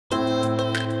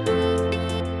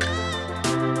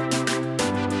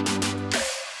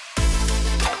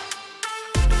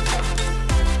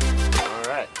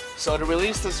So to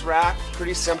release this rack,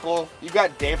 pretty simple. You've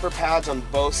got damper pads on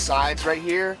both sides right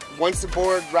here. Once the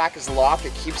board rack is locked,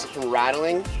 it keeps it from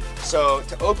rattling. So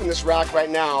to open this rack right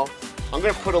now, I'm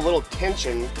gonna put a little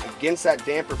tension against that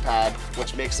damper pad,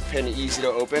 which makes the pin easy to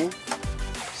open.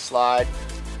 Slide.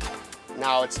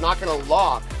 Now it's not gonna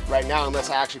lock right now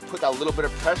unless I actually put that little bit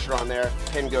of pressure on there,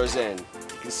 pin goes in.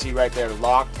 You can see right there,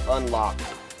 locked, unlocked.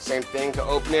 Same thing to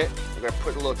open it. We're gonna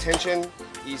put a little tension,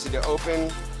 easy to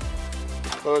open.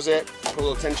 Close it, put a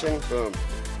little tension, boom.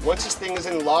 Once this thing is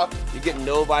in lock, you get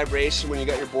no vibration when you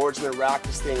got your boards in the rack.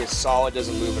 This thing is solid,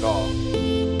 doesn't move at all.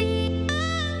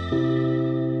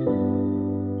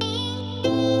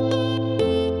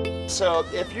 So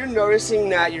if you're noticing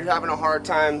that you're having a hard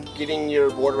time getting your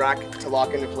board rack to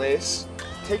lock into place,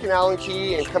 take an Allen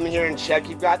key and come in here and check.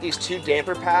 You've got these 2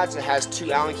 damper pads that has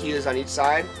 2 Allen keys on each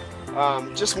side.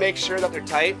 Just make sure that they're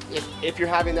tight. If you're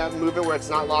having that movement where it's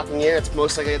not locking in, it's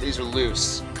most likely that these are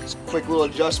loose. Just a quick little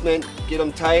adjustment, get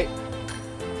them tight.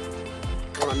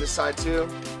 One on this side too.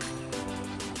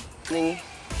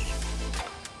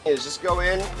 Is just go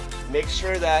in, make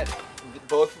sure that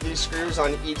both of these screws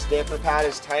on each damper pad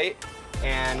is tight,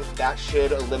 and that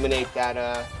should eliminate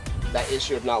that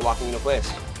issue of not locking into place.